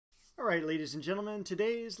All right, ladies and gentlemen,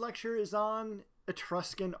 today's lecture is on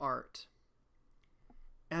Etruscan art.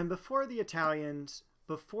 And before the Italians,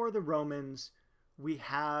 before the Romans, we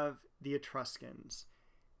have the Etruscans.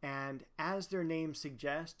 And as their name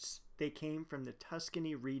suggests, they came from the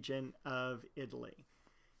Tuscany region of Italy.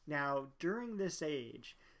 Now, during this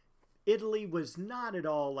age, Italy was not at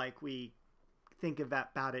all like we think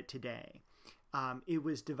about it today. It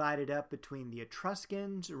was divided up between the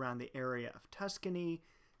Etruscans around the area of Tuscany.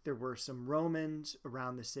 There were some Romans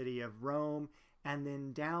around the city of Rome. And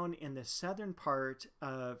then down in the southern part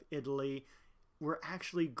of Italy were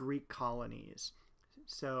actually Greek colonies.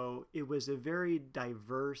 So it was a very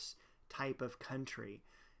diverse type of country.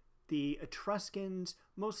 The Etruscans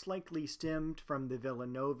most likely stemmed from the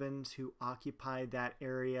Villanovans who occupied that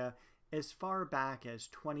area as far back as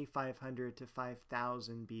 2500 to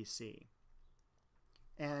 5000 BC.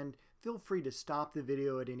 And feel free to stop the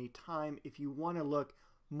video at any time if you want to look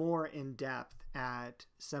more in depth at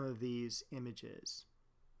some of these images.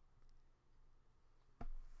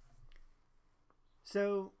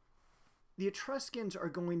 So the Etruscans are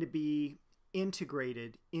going to be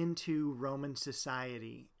integrated into Roman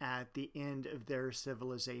society at the end of their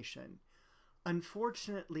civilization.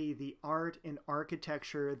 Unfortunately, the art and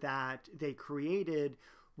architecture that they created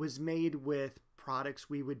was made with products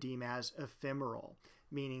we would deem as ephemeral,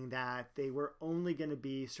 meaning that they were only going to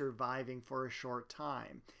be surviving for a short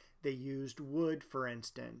time. They used wood, for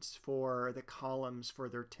instance, for the columns for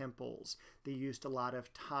their temples. They used a lot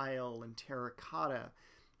of tile and terracotta.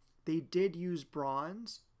 They did use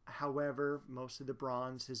bronze. However, most of the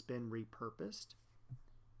bronze has been repurposed.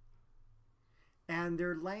 And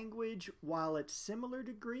their language, while it's similar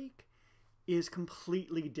to Greek, is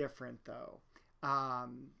completely different, though.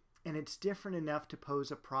 And it's different enough to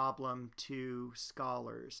pose a problem to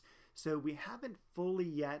scholars. So we haven't fully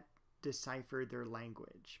yet deciphered their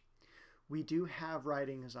language. We do have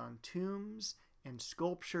writings on tombs and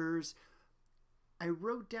sculptures. I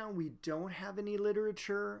wrote down we don't have any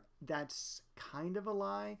literature. That's kind of a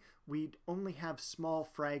lie. We only have small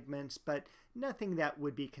fragments, but nothing that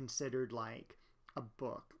would be considered like a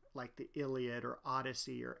book, like the Iliad or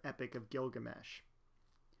Odyssey or Epic of Gilgamesh.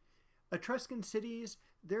 Etruscan cities,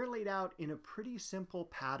 they're laid out in a pretty simple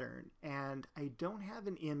pattern, and I don't have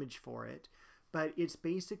an image for it, but it's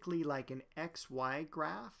basically like an XY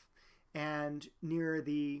graph, and near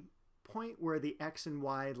the point where the X and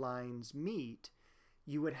Y lines meet,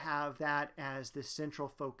 you would have that as the central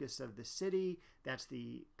focus of the city. That's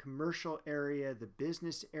the commercial area, the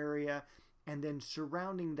business area, and then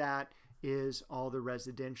surrounding that is all the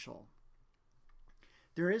residential.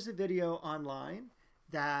 There is a video online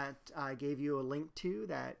that I gave you a link to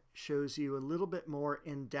that shows you a little bit more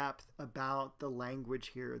in depth about the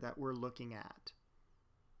language here that we're looking at.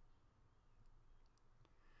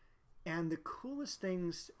 And the coolest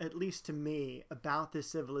things, at least to me, about this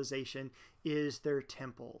civilization is their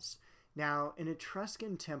temples. Now, an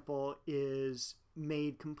Etruscan temple is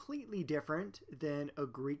made completely different than a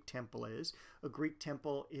Greek temple is. A Greek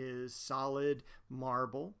temple is solid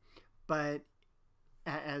marble, but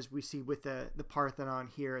as we see with the Parthenon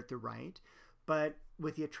here at the right. But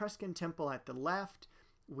with the Etruscan temple at the left,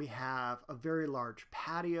 we have a very large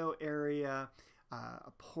patio area,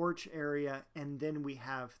 a porch area, and then we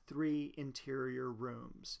have 3 interior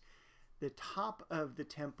rooms. The top of the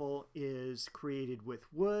temple is created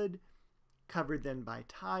with wood, covered then by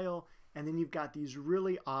tile, and then you've got these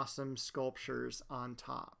really awesome sculptures on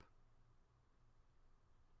top.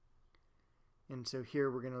 And so here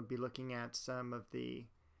we're going to be looking at some of the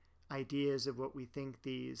ideas of what we think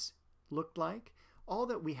these looked like. All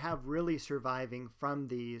that we have really surviving from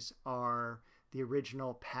these are the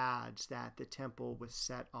original pads that the temple was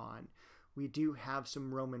set on. We do have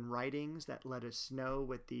some Roman writings that let us know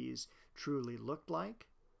what these truly looked like.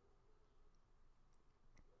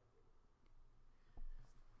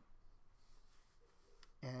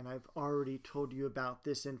 And I've already told you about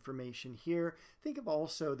this information here. Think of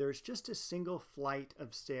also there's just a single flight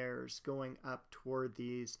of stairs going up toward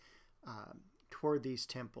these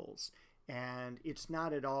temples. And it's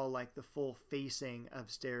not at all like the full facing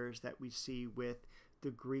of stairs that we see with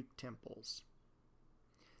the Greek temples.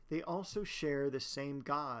 They also share the same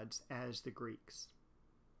gods as the Greeks.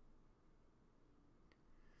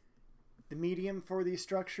 The medium for these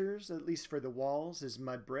structures, at least for the walls, is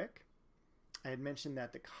mud brick. I had mentioned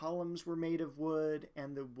that the columns were made of wood,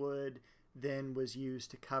 and the wood then was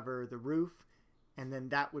used to cover the roof, and then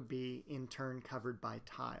that would be in turn covered by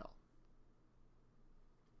tile.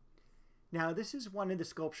 Now, this is one of the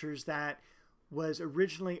sculptures that was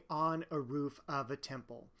originally on a roof of a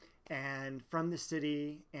temple, and from the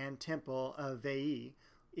city and temple of Veii,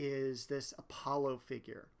 is this Apollo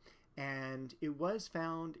figure. And it was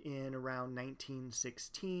found in around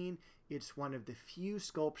 1916. It's one of the few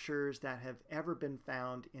sculptures that have ever been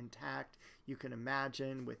found intact. You can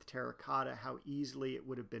imagine with terracotta how easily it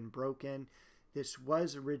would have been broken. This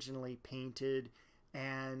was originally painted,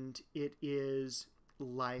 and it is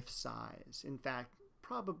life size. In fact,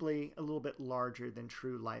 probably a little bit larger than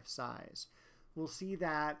true life size. We'll see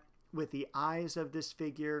that with the eyes of this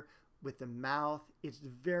figure, with the mouth, it's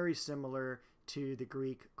very similar to the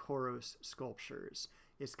Greek Koros sculptures.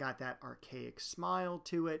 It's got that archaic smile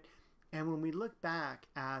to it. And when we look back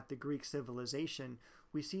at the Greek civilization,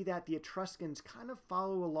 we see that the Etruscans kind of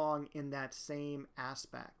follow along in that same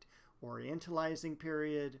aspect. Orientalizing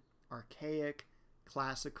period, archaic,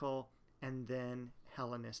 classical, and then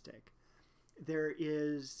Hellenistic. There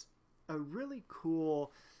is a really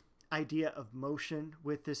cool idea of motion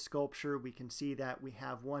with this sculpture. We can see that we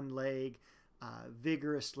have one leg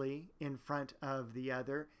vigorously in front of the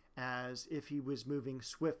other, as if he was moving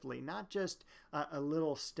swiftly, not just a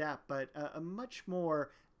little step, but a much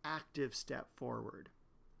more active step forward.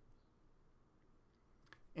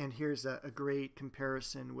 And here's a great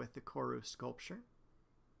comparison with the Koros sculpture.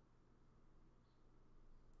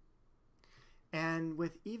 And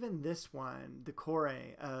with even this one, the Kore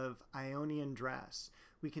of Ionian dress,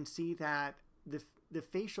 we can see that the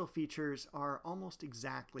facial features are almost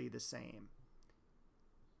exactly the same.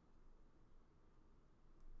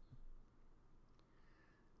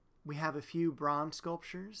 We have a few bronze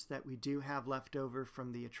sculptures that we do have left over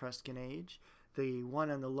from the Etruscan age. The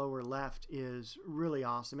one on the lower left is really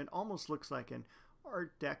awesome. It almost looks like an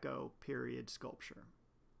Art Deco period sculpture.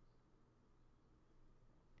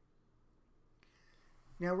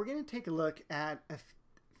 Now we're going to take a look at a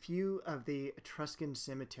few of the Etruscan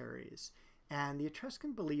cemeteries. And the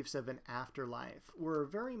Etruscan beliefs of an afterlife were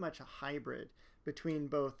very much a hybrid between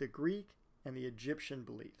both the Greek and the Egyptian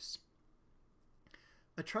beliefs.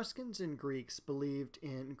 Etruscans and Greeks believed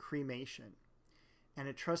in cremation, and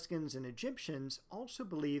Etruscans and Egyptians also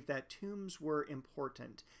believed that tombs were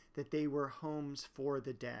important, that they were homes for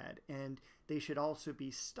the dead, and they should also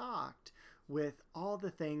be stocked with all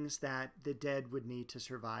the things that the dead would need to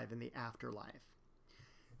survive in the afterlife.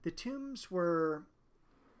 The tombs were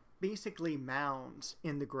basically mounds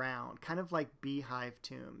in the ground, kind of like beehive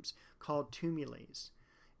tombs, called tumules.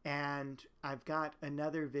 And I've got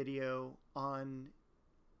another video on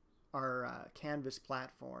our Canvas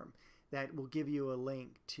platform that will give you a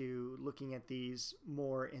link to looking at these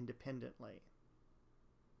more independently.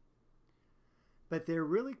 But they're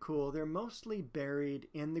really cool. They're mostly buried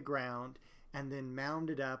in the ground and then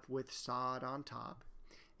mounded up with sod on top.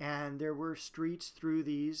 And there were streets through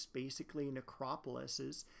these, basically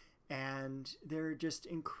necropolises, and they're just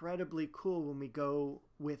incredibly cool when we go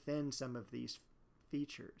within some of these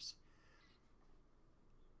features.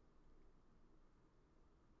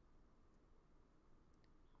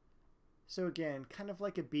 So again, kind of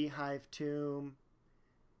like a beehive tomb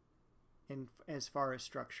as far as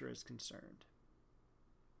structure is concerned.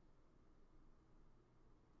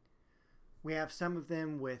 We have some of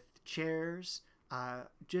them with chairs.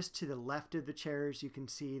 Just to the left of the chairs, you can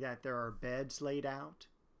see that there are beds laid out.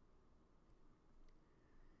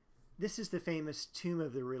 This is the famous Tomb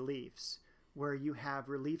of the Reliefs, where you have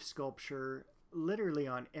relief sculpture literally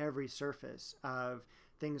on every surface of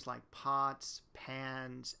things like pots,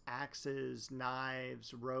 pans, axes,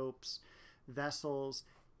 knives, ropes, vessels,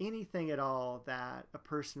 anything at all that a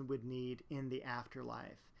person would need in the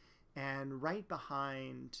afterlife. And right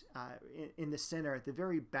behind, in the center, at the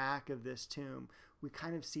very back of this tomb, we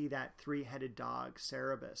kind of see that three-headed dog,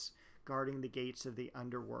 Cerberus, guarding the gates of the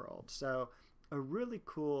underworld. So a really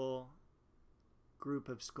cool group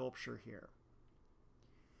of sculpture here.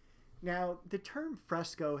 Now, the term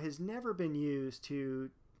fresco has never been used to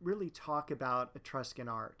really talk about Etruscan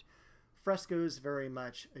art. Fresco is very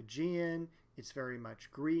much Aegean, it's very much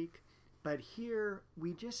Greek, but here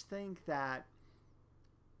we just think that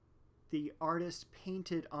the artist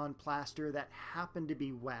painted on plaster that happened to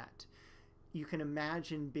be wet. You can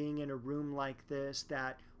imagine being in a room like this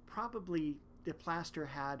that probably the plaster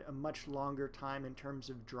had a much longer time in terms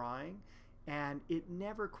of drying, and it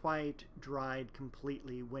never quite dried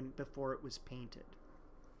completely before it was painted.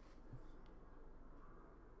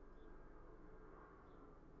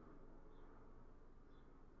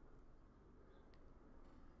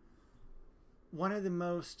 One of the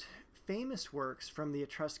most famous works from the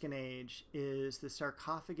Etruscan age is the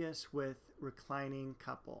sarcophagus with reclining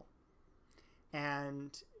couple.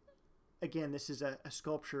 And again, this is a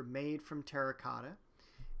sculpture made from terracotta.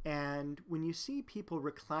 And when you see people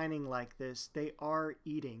reclining like this, they are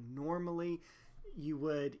eating. Normally, you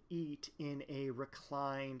would eat in a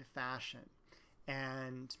reclined fashion.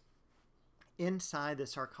 And inside the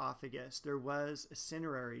sarcophagus, there was a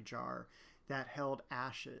cinerary jar that held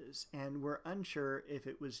ashes, and we're unsure if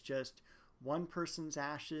it was just one person's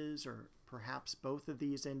ashes or perhaps both of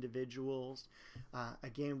these individuals.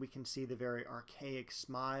 Again, we can see the very archaic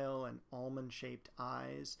smile and almond-shaped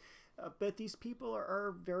eyes. But these people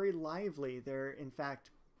are very lively. They're, in fact,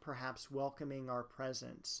 perhaps welcoming our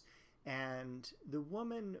presence. And the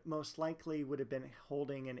woman most likely would have been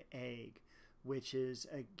holding an egg, which is,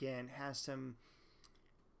 again, has some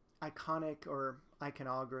iconic or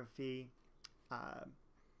iconography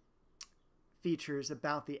features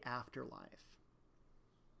about the afterlife.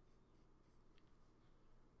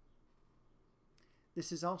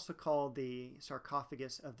 This is also called the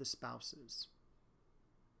sarcophagus of the spouses.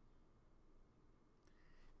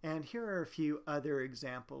 And here are a few other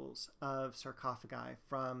examples of sarcophagi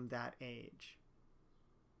from that age.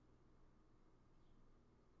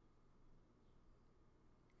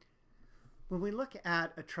 When we look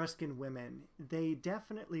at Etruscan women, they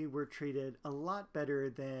definitely were treated a lot better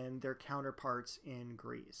than their counterparts in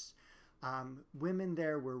Greece. Women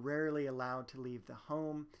there were rarely allowed to leave the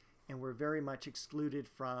home and were very much excluded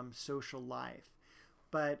from social life.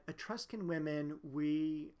 But Etruscan women,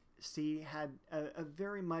 we see, had a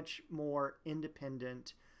very much more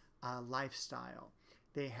independent lifestyle.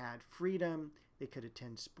 They had freedom, they could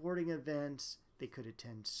attend sporting events, they could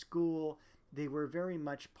attend school. They were very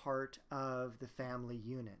much part of the family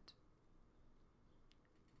unit.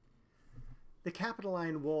 The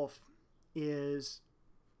Capitoline Wolf is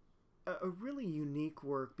a really unique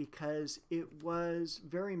work because it was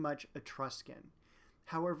very much Etruscan.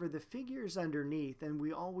 However, the figures underneath, and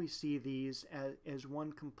we always see these as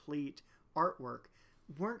one complete artwork,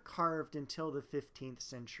 weren't carved until the 15th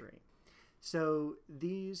century. So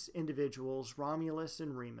these individuals, Romulus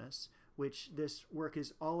and Remus, which this work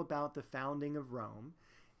is all about the founding of Rome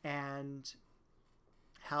and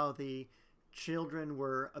how the children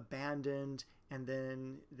were abandoned and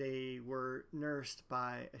then they were nursed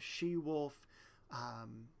by a she-wolf,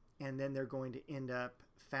 and then they're going to end up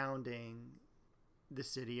founding the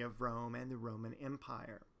city of Rome and the Roman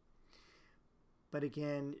Empire. But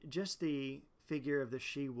again, just the figure of the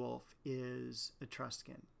she-wolf is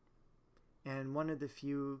Etruscan, and one of the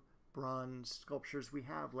few bronze sculptures we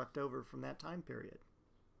have left over from that time period.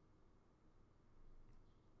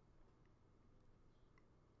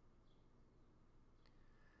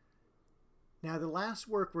 Now, the last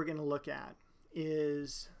work we're going to look at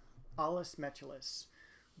is Aulus Metellus,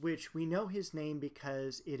 which we know his name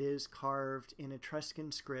because it is carved in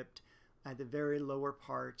Etruscan script at the very lower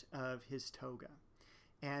part of his toga.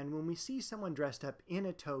 And when we see someone dressed up in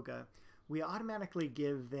a toga, we automatically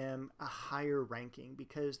give them a higher ranking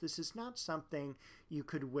because this is not something you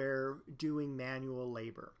could wear doing manual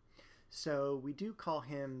labor. So we do call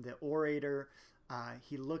him the orator.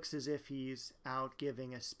 He looks as if he's out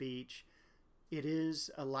giving a speech. It is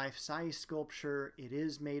a life-size sculpture. It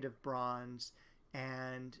is made of bronze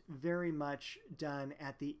and very much done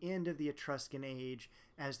at the end of the Etruscan age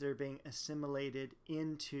as they're being assimilated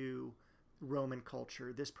into Roman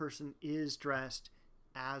culture. This person is dressed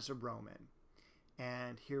as a Roman.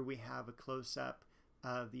 And here we have a close-up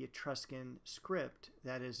of the Etruscan script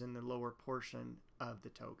that is in the lower portion of the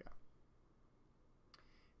toga.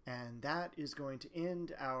 And that is going to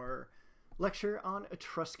end our lecture on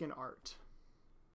Etruscan art.